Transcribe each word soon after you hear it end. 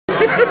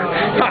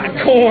Hot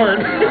corn.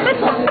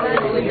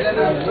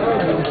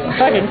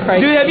 Fucking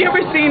crazy. Dude, have you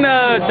ever seen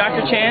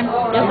Dr. Chan?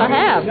 Yes, I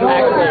have,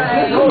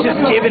 actually. Just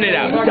giving it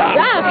out. Stop.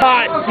 Yes.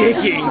 Hot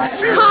dicking.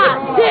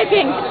 Hot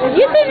dicking.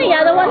 You seen the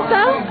other one,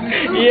 though?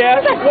 Yeah.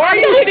 Like, why are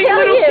you hitting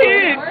little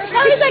kids? No,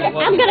 he's like,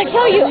 I'm gonna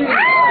kill you.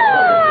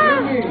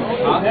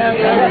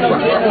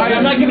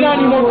 I'm not giving out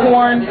any more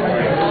corn.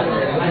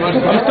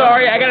 I'm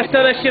sorry, I gotta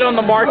sell that shit on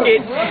the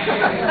market. Fucking.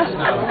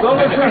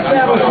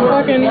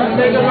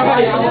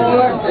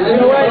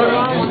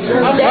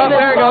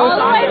 There it goes. All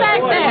the way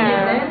back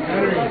there.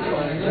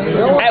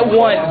 At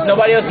once,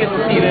 nobody else gets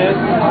to see this.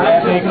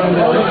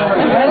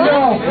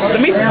 Let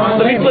me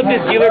flip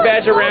this dealer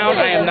badge around.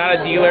 I am not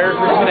a dealer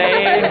for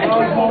today.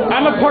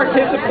 I'm a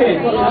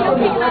participant. I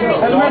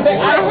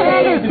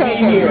had to be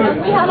here.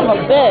 Son of a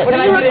bitch. What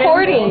are you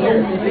recording?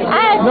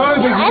 At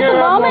the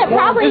moment,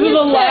 probably. This is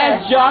the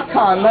last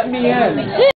jacon. Let me in.